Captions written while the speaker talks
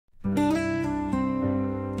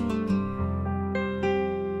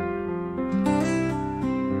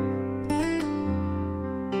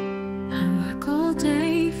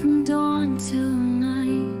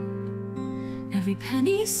Every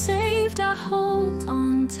penny saved I hold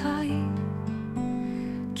on tight,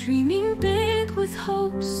 dreaming big with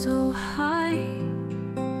hope so high.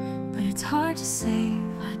 But it's hard to save,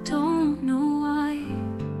 I don't know why.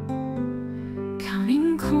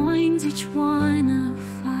 Counting coins, each one a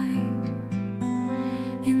fight.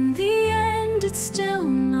 In the end, it's still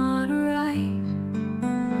not right.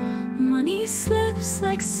 Money slips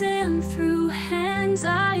like sand through hands.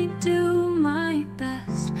 I do my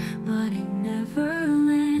best, but it never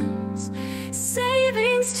lands.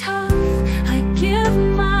 Saving's tough, I give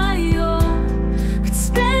my all, but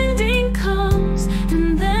spending comes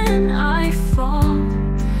and then I fall.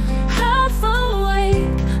 Half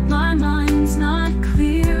awake, my mind's not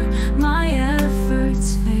clear, my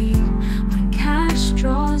efforts fade when cash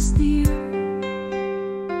draws near.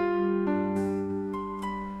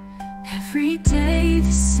 Every day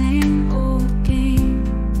the same old game,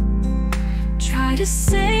 try to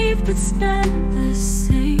save but spend the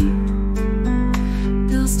same.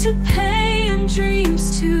 Bills to pay and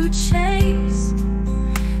dreams to chase,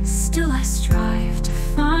 still I strive to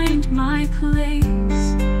find my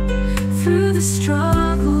place. Through the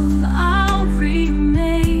struggle I'll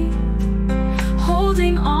remain,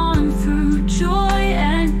 holding on through joy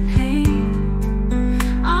and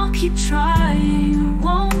pain. I'll keep trying,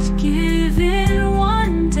 won't give in.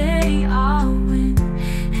 One day I'll win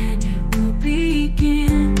and it will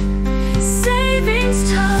begin.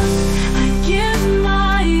 Saving's tough, I give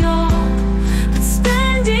my all, but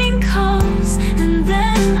spending comes and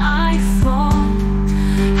then I fall.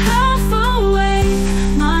 Half awake,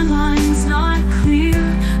 my mind's not clear,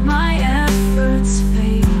 my efforts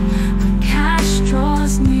fade when cash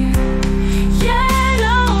draws near. Yet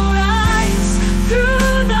I'll rise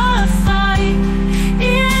through the fight,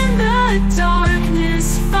 in the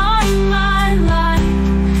darkness find my light.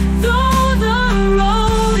 Though the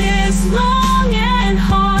road is long and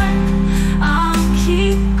hard, I'll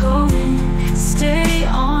keep going, stay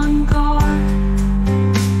on guard.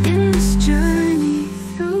 In this journey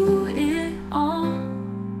through it all,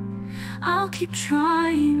 I'll keep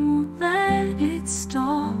trying, won't let it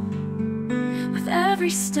stop. With every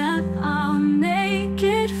step I'll make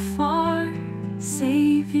it far,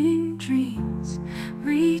 saving dreams,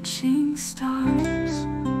 reaching stars.